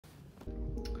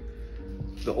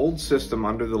The old system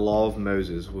under the law of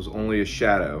Moses was only a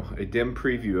shadow, a dim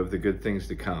preview of the good things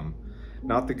to come,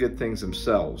 not the good things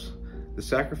themselves. The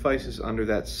sacrifices under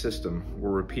that system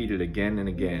were repeated again and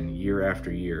again, year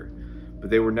after year, but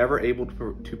they were never able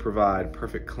to provide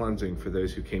perfect cleansing for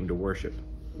those who came to worship.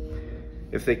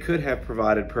 If they could have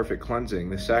provided perfect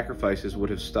cleansing, the sacrifices would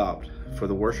have stopped, for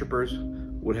the worshipers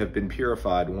would have been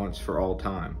purified once for all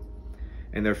time,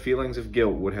 and their feelings of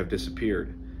guilt would have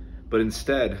disappeared. But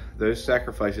instead, those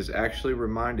sacrifices actually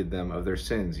reminded them of their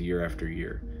sins year after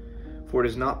year. For it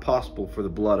is not possible for the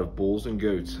blood of bulls and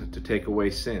goats to take away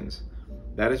sins.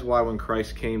 That is why when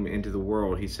Christ came into the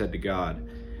world, he said to God,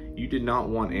 "You did not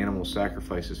want animal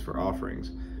sacrifices for offerings,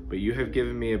 but you have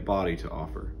given me a body to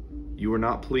offer. You were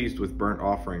not pleased with burnt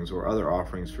offerings or other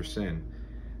offerings for sin."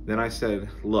 Then I said,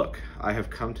 "Look, I have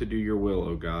come to do your will,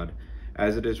 O God,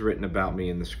 as it is written about me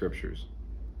in the scriptures."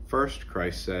 First,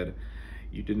 Christ said,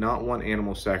 "You did not want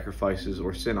animal sacrifices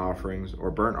or sin offerings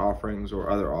or burnt offerings or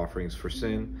other offerings for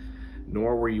sin,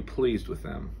 nor were you pleased with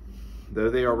them, though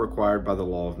they are required by the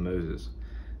law of Moses."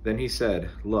 Then he said,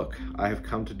 "Look, I have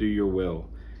come to do your will."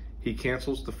 He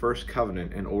cancels the first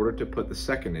covenant in order to put the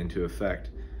second into effect,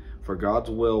 for God's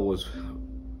will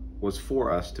was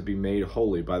for us to be made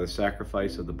holy by the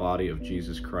sacrifice of the body of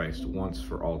Jesus Christ once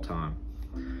for all time.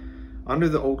 Under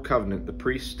the old covenant, the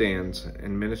priest stands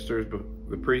and ministers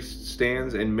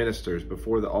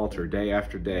before the altar day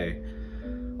after day,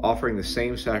 offering the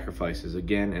same sacrifices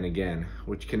again and again,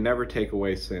 which can never take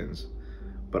away sins.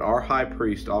 But our high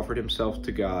priest offered himself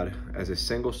to God as a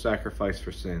single sacrifice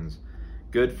for sins,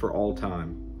 good for all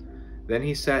time. Then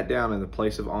he sat down in the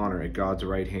place of honor at God's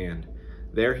right hand.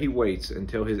 There he waits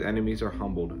until his enemies are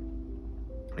humbled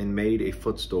and made a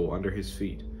footstool under his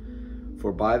feet.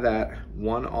 For by that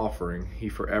one offering he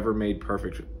forever made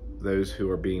perfect those who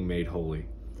are being made holy.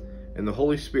 And the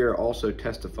Holy Spirit also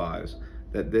testifies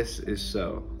that this is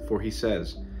so, for he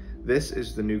says, "This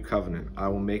is the new covenant I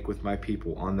will make with my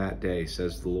people on that day,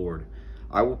 says the Lord.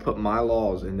 I will put my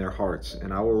laws in their hearts,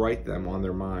 and I will write them on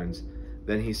their minds."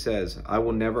 Then he says, "I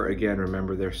will never again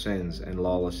remember their sins and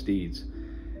lawless deeds."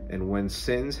 And when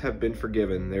sins have been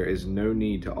forgiven, there is no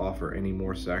need to offer any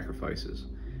more sacrifices.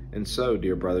 And so,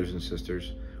 dear brothers and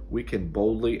sisters, we can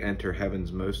boldly enter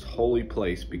heaven's most holy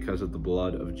place because of the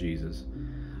blood of Jesus.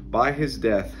 By his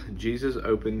death, Jesus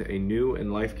opened a new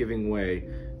and life-giving way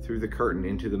through the curtain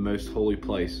into the most holy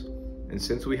place. And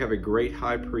since we have a great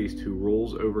high priest who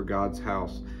rules over God's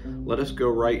house, let us go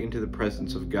right into the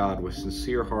presence of God with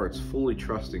sincere hearts, fully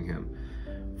trusting him.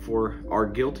 For our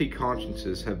guilty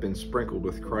consciences have been sprinkled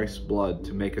with Christ's blood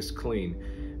to make us clean,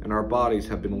 and our bodies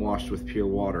have been washed with pure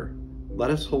water. Let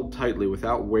us hold tightly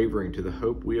without wavering to the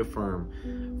hope we affirm,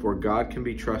 for God can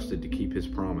be trusted to keep his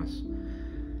promise.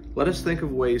 Let us think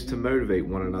of ways to motivate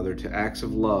one another to acts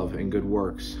of love and good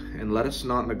works, and let us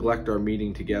not neglect our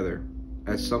meeting together,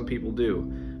 as some people do,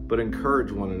 but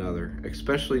encourage one another,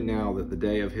 especially now that the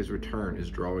day of his return is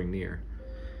drawing near.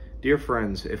 Dear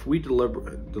friends, if we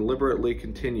deliberately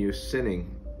continue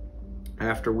sinning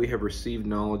after we have received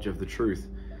knowledge of the truth,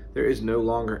 there is no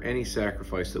longer any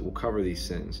sacrifice that will cover these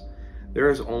sins. There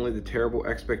is only the terrible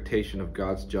expectation of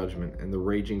God's judgment and the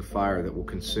raging fire that will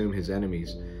consume his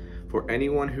enemies. For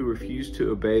anyone who refused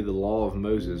to obey the law of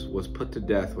Moses was put to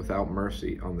death without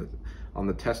mercy on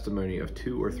the testimony of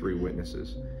 2 or 3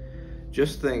 witnesses.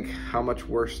 Just think how much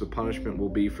worse the punishment will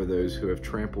be for those who have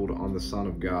trampled on the Son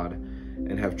of God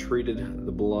and have treated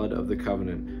the blood of the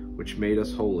covenant which made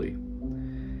us holy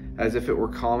as if it were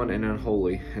common and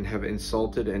unholy, and have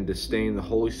insulted and disdained the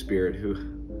Holy Spirit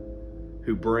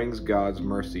who brings God's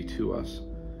mercy to us.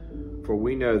 For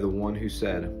we know the one who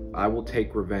said, "I will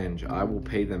take revenge, I will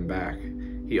pay them back."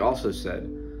 He also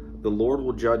said, "The Lord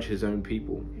will judge his own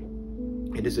people."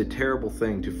 It is a terrible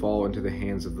thing to fall into the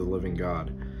hands of the living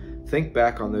God. Think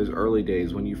back on those early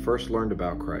days when you first learned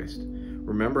about Christ.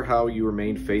 Remember how you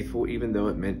remained faithful even though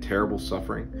it meant terrible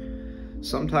suffering?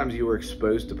 Sometimes you were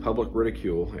exposed to public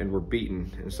ridicule and were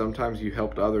beaten, and sometimes you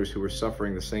helped others who were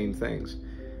suffering the same things.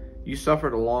 You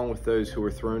suffered along with those who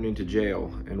were thrown into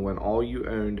jail, and when all you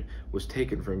owned was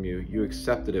taken from you, you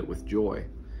accepted it with joy.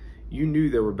 You knew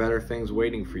there were better things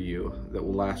waiting for you that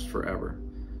will last forever.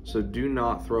 So do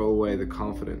not throw away the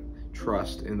confident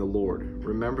trust in the Lord.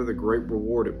 Remember the great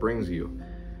reward it brings you.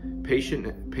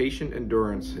 Patient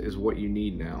endurance is what you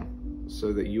need now,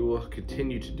 so that you will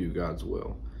continue to do God's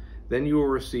will. Then you will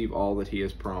receive all that he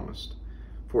has promised.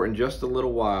 For in just a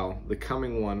little while, the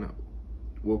coming one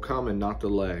will come and not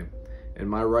delay, and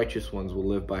my righteous ones will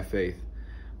live by faith.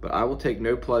 But I will take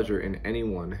no pleasure in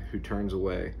anyone who turns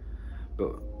away.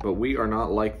 But we are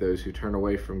not like those who turn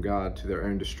away from God to their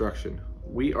own destruction.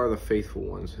 We are the faithful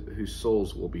ones whose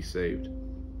souls will be saved.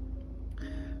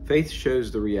 Faith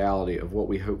shows the reality of what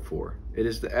we hope for. It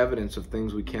is the evidence of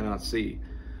things we cannot see.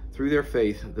 Through their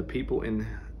faith, the people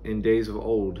in days of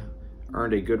old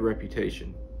earned a good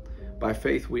reputation. By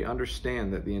faith, we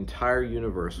understand that the entire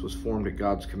universe was formed at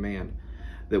God's command,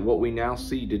 that what we now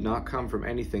see did not come from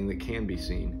anything that can be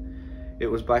seen. It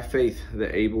was by faith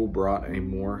that Abel brought a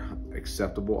more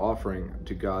acceptable offering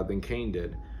to God than Cain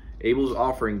did. Abel's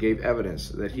offering gave evidence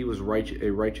that he was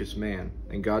a righteous man,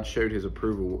 and God showed his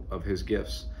approval of his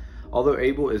gifts. Although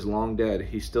Abel is long dead,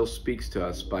 he still speaks to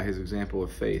us by his example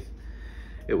of faith.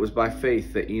 It was by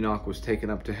faith that Enoch was taken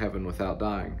up to heaven without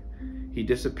dying. He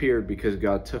disappeared because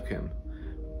God took him.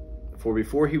 For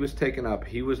before he was taken up,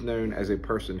 he was known as a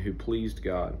person who pleased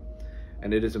God,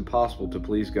 and it is impossible to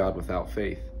please God without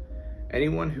faith.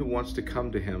 Anyone who wants to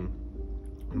come to him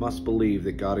must believe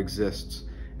that God exists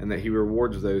and that he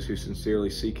rewards those who sincerely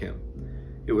seek him.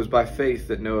 It was by faith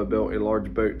that Noah built a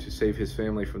large boat to save his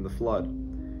family from the flood.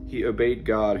 He obeyed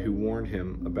God, who warned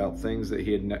him about things that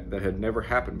had never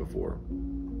happened before.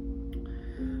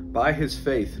 By his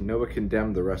faith, Noah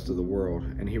condemned the rest of the world,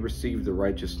 and he received the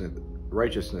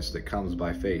righteousness that comes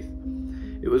by faith.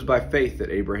 It was by faith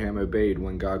that Abraham obeyed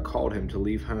when God called him to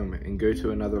leave home and go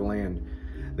to another land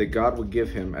that God would give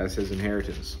him as his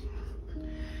inheritance.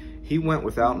 He went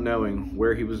without knowing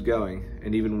where he was going,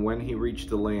 and even when he reached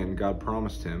the land God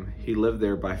promised him, he lived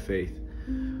there by faith.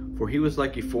 For he was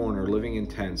like a foreigner living in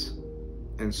tents,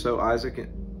 and so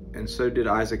did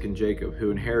Isaac and Jacob,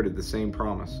 who inherited the same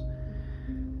promise.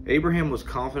 Abraham was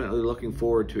confidently looking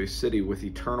forward to a city with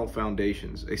eternal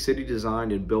foundations, a city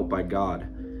designed and built by God.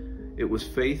 It was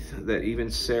faith that even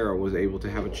Sarah was able to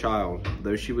have a child,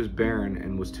 though she was barren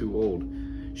and was too old.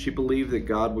 She believed that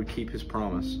God would keep his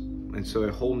promise, and so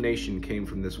a whole nation came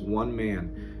from this one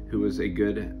man who was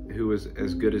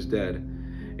as good as dead.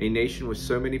 A nation with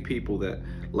so many people that,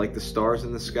 like the stars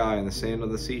in the sky and the sand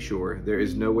on the seashore, there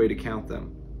is no way to count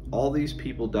them. All these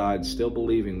people died still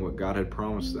believing what God had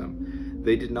promised them.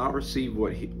 They did not receive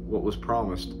what was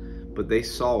promised, but they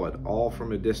saw it all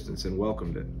from a distance and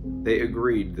welcomed it. They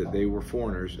agreed that they were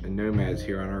foreigners and nomads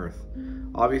here on earth.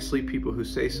 Obviously, people who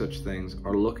say such things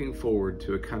are looking forward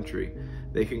to a country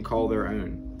they can call their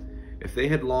own. If they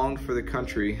had longed for the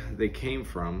country they came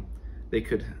from, they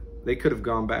could have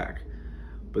gone back.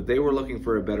 But they were looking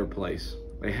for a better place,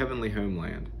 a heavenly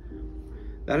homeland.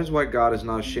 That is why God is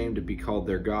not ashamed to be called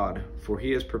their God, for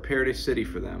he has prepared a city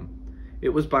for them. It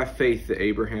was by faith that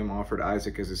Abraham offered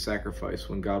Isaac as a sacrifice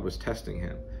when God was testing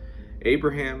him.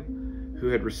 Abraham, who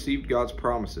had received God's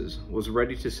promises, was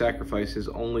ready to sacrifice his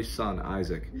only son,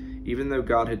 Isaac, even though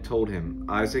God had told him,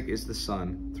 "Isaac is the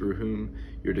son through whom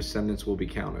your descendants will be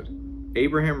counted."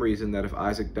 Abraham reasoned that if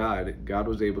Isaac died, God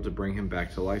was able to bring him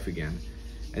back to life again.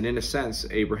 And in a sense,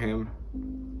 Abraham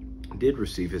did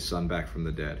receive his son back from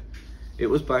the dead. It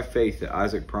was by faith that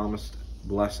Isaac promised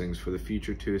blessings for the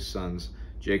future to his sons,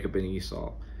 Jacob and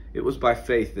Esau. It was by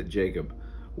faith that Jacob,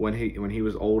 when he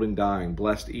was old and dying,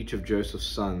 blessed each of Joseph's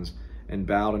sons and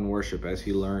bowed in worship as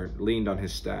he leaned on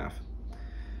his staff.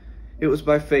 It was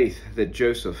by faith that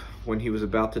Joseph, when he was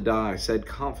about to die, said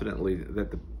confidently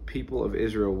that the people of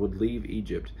Israel would leave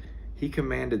Egypt. He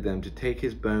commanded them to take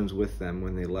his bones with them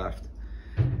when they left.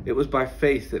 It was by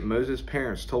faith that Moses'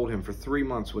 parents told him for 3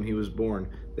 months when he was born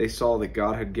they saw that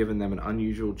God had given them an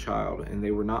unusual child, and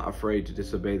they were not afraid to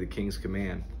disobey the king's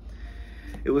command.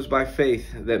 It was by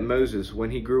faith that Moses,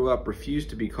 when he grew up, refused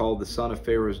to be called the son of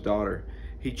Pharaoh's daughter.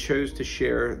 He chose to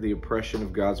share the oppression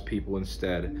of God's people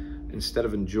instead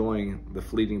of enjoying the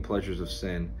fleeting pleasures of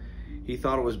sin. He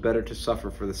thought it was better to suffer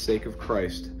for the sake of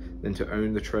Christ than to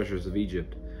own the treasures of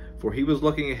Egypt, for he was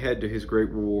looking ahead to his great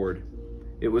reward.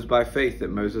 It was by faith that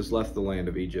Moses left the land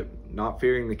of Egypt, not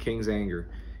fearing the king's anger.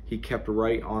 He kept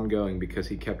right on going because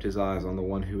he kept his eyes on the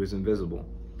one who is invisible.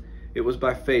 It was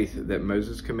by faith that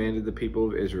Moses commanded the people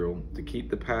of Israel to keep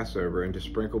the Passover and to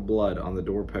sprinkle blood on the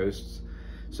doorposts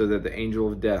so that the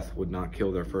angel of death would not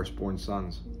kill their firstborn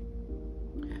sons.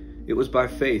 It was by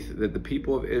faith that the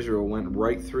people of Israel went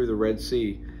right through the Red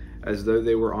Sea as though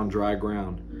they were on dry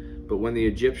ground. But when the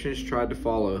Egyptians tried to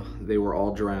follow, they were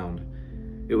all drowned.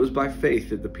 It was by faith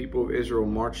that the people of Israel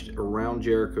marched around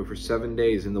Jericho for 7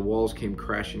 days and the walls came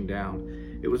crashing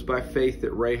down. It was by faith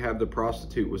that Rahab the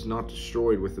prostitute was not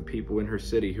destroyed with the people in her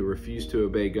city who refused to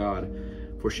obey God,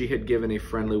 for she had given a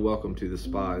friendly welcome to the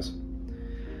spies.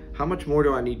 How much more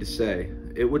do I need to say?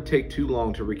 It would take too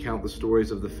long to recount the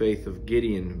stories of the faith of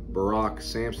Gideon, Barak,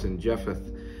 Samson, Jephthah,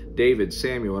 David,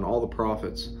 Samuel, and all the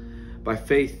prophets. By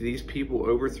faith, these people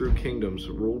overthrew kingdoms,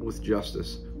 ruled with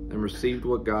justice, and received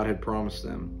what God had promised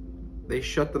them. They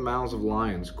shut the mouths of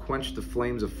lions, quenched the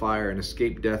flames of fire, and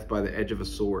escaped death by the edge of a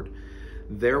sword.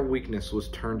 Their weakness was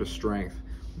turned to strength.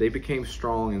 They became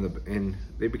strong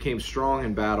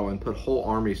in battle and put whole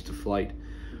armies to flight.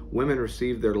 Women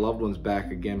received their loved ones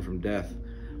back again from death,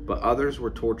 but others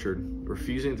were tortured,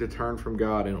 refusing to turn from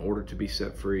God in order to be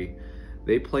set free.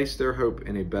 They placed their hope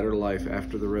in a better life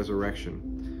after the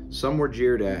resurrection. Some were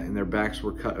jeered at, and their backs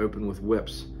were cut open with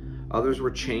whips. Others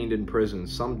were chained in prison.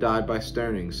 Some died by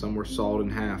stoning. Some were sawed in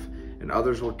half, and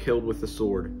others were killed with the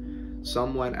sword.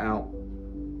 Some went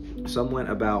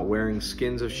about wearing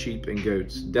skins of sheep and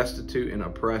goats, destitute and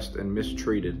oppressed and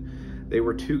mistreated. They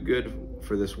were too good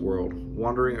for this world,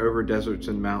 wandering over deserts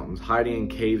and mountains, hiding in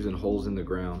caves and holes in the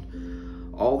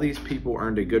ground. All these people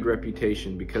earned a good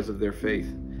reputation because of their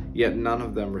faith, yet none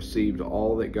of them received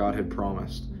all that God had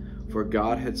promised. For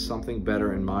God had something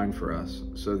better in mind for us,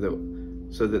 so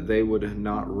that they would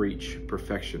not reach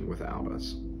perfection without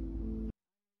us.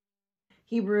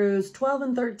 Hebrews 12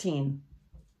 and 13.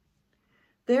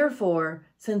 Therefore,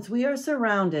 since we are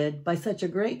surrounded by such a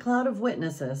great cloud of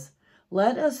witnesses,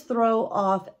 let us throw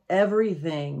off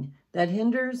everything that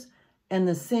hinders and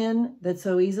the sin that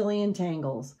so easily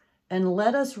entangles, and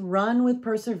let us run with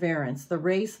perseverance the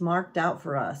race marked out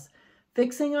for us,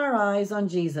 fixing our eyes on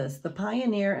Jesus, the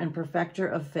pioneer and perfecter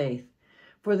of faith.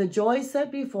 For the joy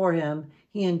set before him,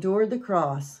 he endured the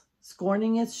cross,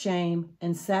 scorning its shame,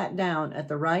 and sat down at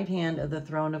the right hand of the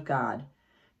throne of God.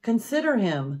 Consider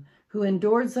him who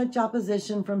endured such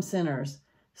opposition from sinners,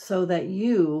 so that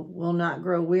you will not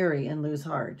grow weary and lose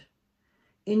heart.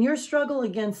 In your struggle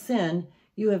against sin,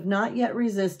 you have not yet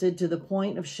resisted to the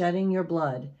point of shedding your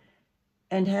blood.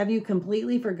 And have you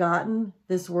completely forgotten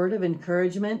this word of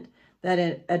encouragement that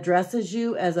it addresses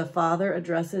you as a father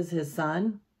addresses his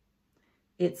son?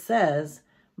 It says,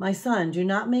 "My son, do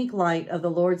not make light of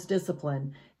the Lord's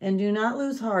discipline, and do not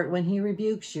lose heart when he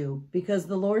rebukes you, because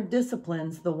the Lord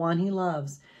disciplines the one he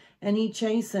loves, and he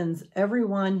chastens every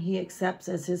one he accepts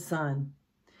as his son."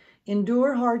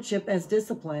 Endure hardship as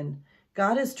discipline.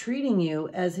 God is treating you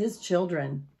as his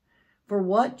children. For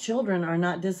what children are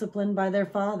not disciplined by their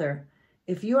father?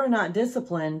 If you are not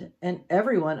disciplined, and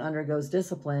everyone undergoes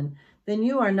discipline, then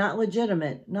you are not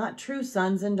legitimate, not true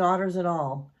sons and daughters at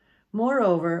all.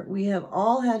 Moreover, we have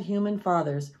all had human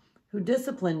fathers who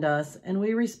disciplined us, and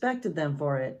we respected them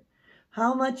for it.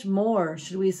 How much more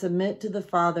should we submit to the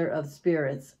Father of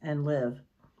spirits and live?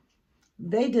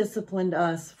 They disciplined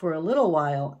us for a little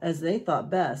while as they thought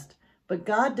best, but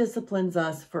God disciplines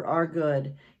us for our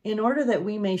good, in order that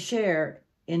we may share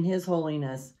in his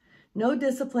holiness. No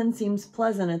discipline seems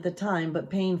pleasant at the time, but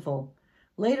painful.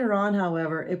 Later on,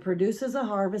 however, it produces a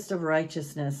harvest of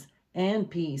righteousness and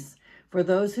peace for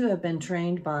those who have been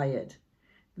trained by it.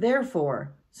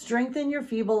 Therefore, strengthen your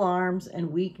feeble arms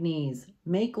and weak knees.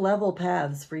 Make level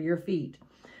paths for your feet,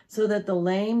 so that the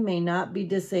lame may not be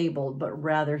disabled, but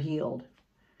rather healed.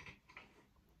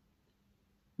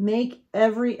 Make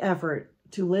every effort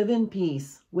to live in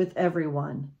peace with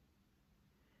everyone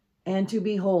and to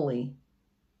be holy.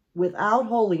 Without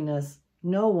holiness,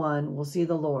 no one will see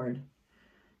the Lord.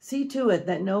 See to it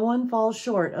that no one falls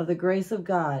short of the grace of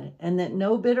God, and that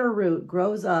no bitter root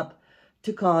grows up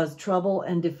to cause trouble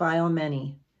and defile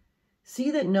many.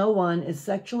 See that no one is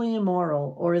sexually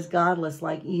immoral or is godless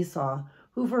like Esau,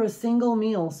 who for a single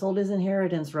meal sold his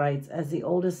inheritance rights as the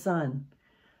oldest son.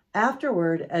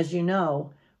 Afterward, as you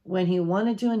know, when he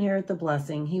wanted to inherit the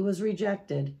blessing, he was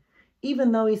rejected.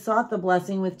 Even though he sought the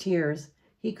blessing with tears,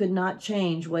 he could not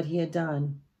change what he had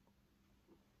done.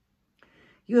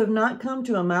 You have not come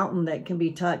to a mountain that can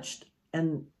be touched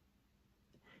and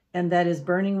that is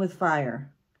burning with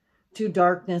fire, to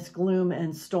darkness, gloom,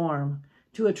 and storm,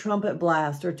 to a trumpet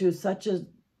blast, or to such a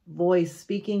voice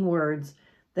speaking words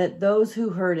that those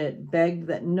who heard it begged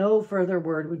that no further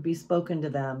word would be spoken to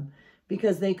them,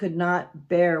 because they could not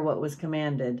bear what was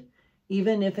commanded.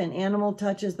 Even if an animal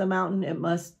touches the mountain, it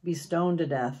must be stoned to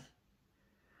death.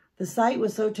 The sight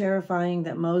was so terrifying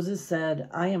that Moses said,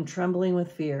 "I am trembling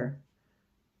with fear."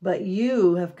 But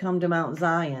you have come to Mount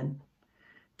Zion,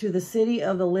 to the city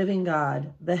of the living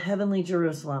God, the heavenly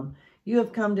Jerusalem. You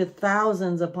have come to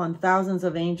thousands upon thousands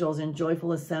of angels in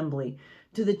joyful assembly,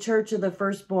 to the church of the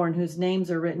firstborn whose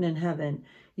names are written in heaven.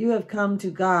 You have come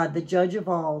to God, the judge of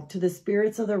all, to the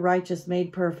spirits of the righteous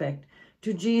made perfect,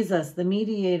 to Jesus, the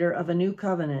mediator of a new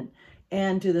covenant,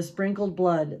 and to the sprinkled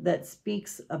blood that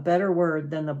speaks a better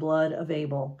word than the blood of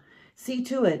Abel. See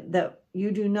to it that you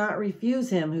do not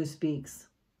refuse him who speaks.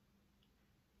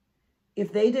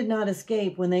 If they did not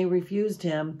escape when they refused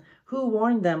him, who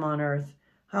warned them on earth?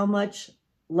 How much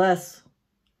less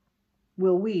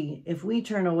will we, if we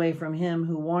turn away from him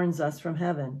who warns us from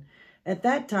heaven? At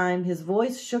that time his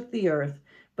voice shook the earth,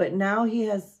 but now he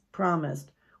has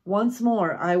promised, once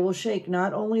more I will shake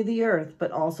not only the earth,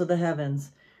 but also the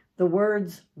heavens. The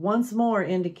words once more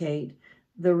indicate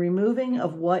the removing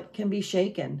of what can be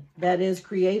shaken, that is,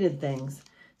 created things,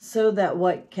 so that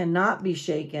what cannot be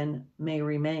shaken may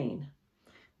remain.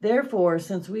 Therefore,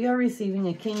 since we are receiving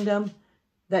a kingdom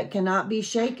that cannot be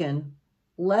shaken,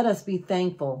 let us be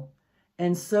thankful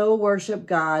and so worship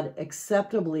God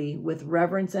acceptably with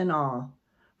reverence and awe,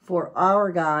 for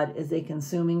our God is a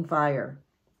consuming fire.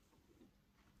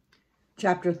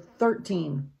 Chapter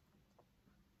 13.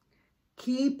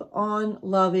 Keep on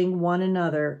loving one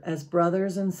another as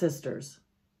brothers and sisters.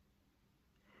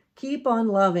 Keep on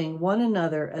loving one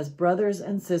another as brothers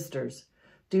and sisters.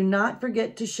 Do not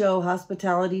forget to show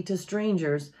hospitality to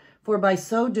strangers, for by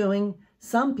so doing,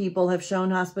 some people have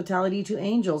shown hospitality to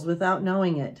angels without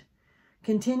knowing it.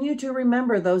 Continue to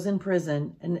remember those in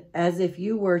prison, and as if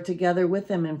you were together with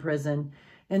them in prison,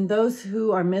 and those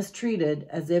who are mistreated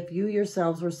as if you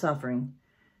yourselves were suffering.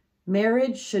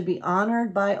 Marriage should be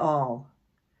honored by all,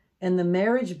 and the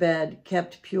marriage bed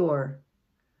kept pure.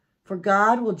 For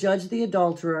God will judge the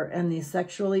adulterer and the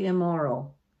sexually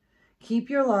immoral. Keep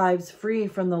your lives free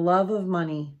from the love of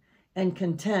money and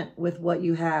content with what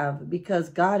you have, because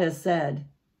God has said,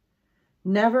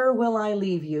 "Never will I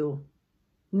leave you,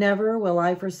 never will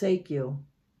I forsake you."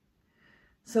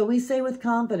 So we say with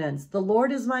confidence, "The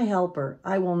Lord is my helper,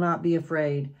 I will not be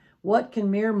afraid. What can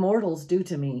mere mortals do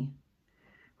to me?"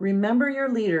 Remember your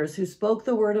leaders who spoke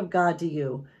the word of God to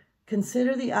you.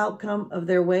 Consider the outcome of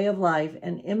their way of life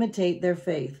and imitate their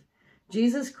faith.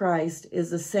 Jesus Christ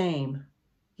is the same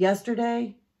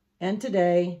yesterday and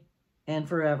today and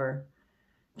forever.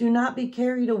 Do not be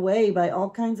carried away by all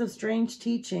kinds of strange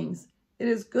teachings. It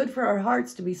is good for our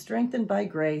hearts to be strengthened by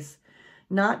grace,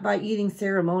 not by eating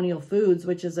ceremonial foods,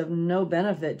 which is of no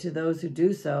benefit to those who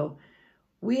do so.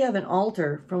 We have an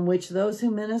altar from which those who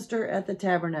minister at the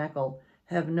tabernacle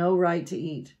have no right to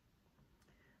eat.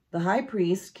 The high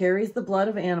priest carries the blood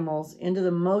of animals into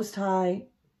the most holy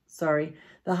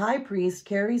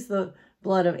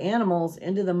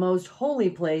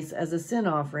place as a sin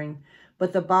offering,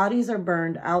 but the bodies are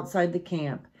burned outside the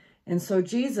camp. And so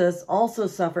Jesus also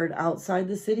suffered outside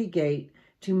the city gate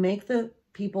to make the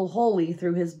people holy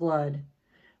through his blood.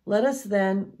 Let us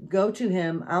then go to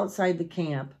him outside the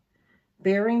camp,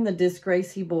 bearing the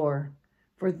disgrace he bore.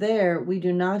 For here we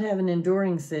do not have an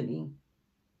enduring city,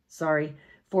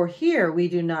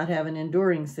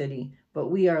 but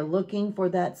we are looking for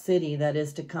that city that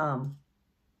is to come.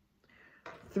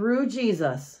 Through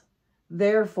Jesus,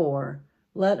 therefore,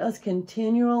 let us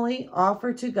continually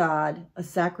offer to God a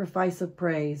sacrifice of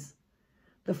praise,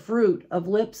 the fruit of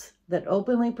lips that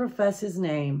openly profess his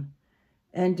name,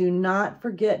 and do not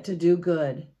forget to do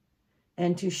good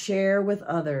and to share with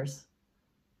others,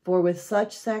 for with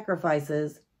such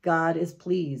sacrifices God is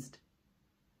pleased.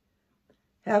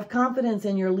 Have confidence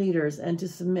in your leaders and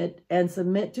submit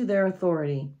to their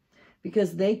authority,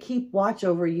 because they keep watch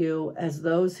over you as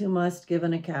those who must give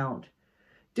an account.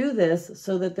 Do this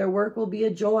so that their work will be a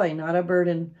joy, not a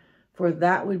burden, for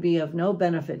that would be of no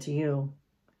benefit to you.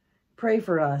 Pray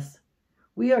for us.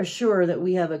 We are sure that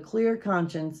we have a clear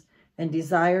conscience and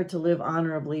desire to live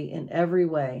honorably in every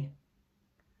way.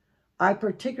 I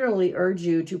particularly urge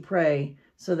you to pray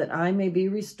so that I may be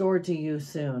restored to you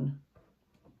soon.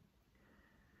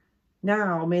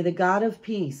 Now may the God of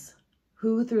peace,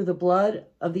 who through the blood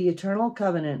of the eternal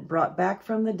covenant brought back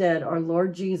from the dead our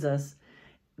Lord Jesus,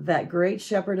 that great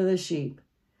shepherd of the sheep,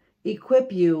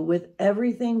 equip you with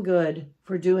everything good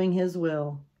for doing his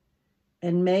will,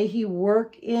 and may he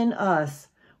work in us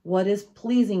what is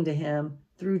pleasing to him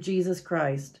through Jesus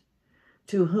Christ,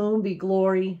 to whom be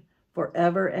glory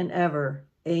forever and ever.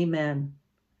 Amen.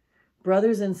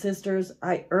 Brothers and sisters,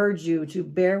 I urge you to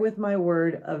bear with my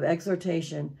word of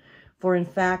exhortation, for in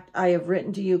fact I have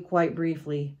written to you quite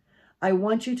briefly. I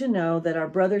want you to know that our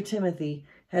brother Timothy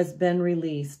has been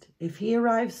released. If he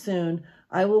arrives soon,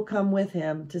 I will come with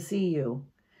him to see you.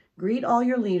 Greet all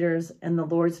your leaders and the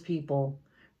Lord's people.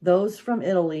 Those from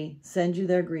Italy send you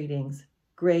their greetings.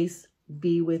 Grace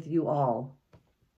be with you all.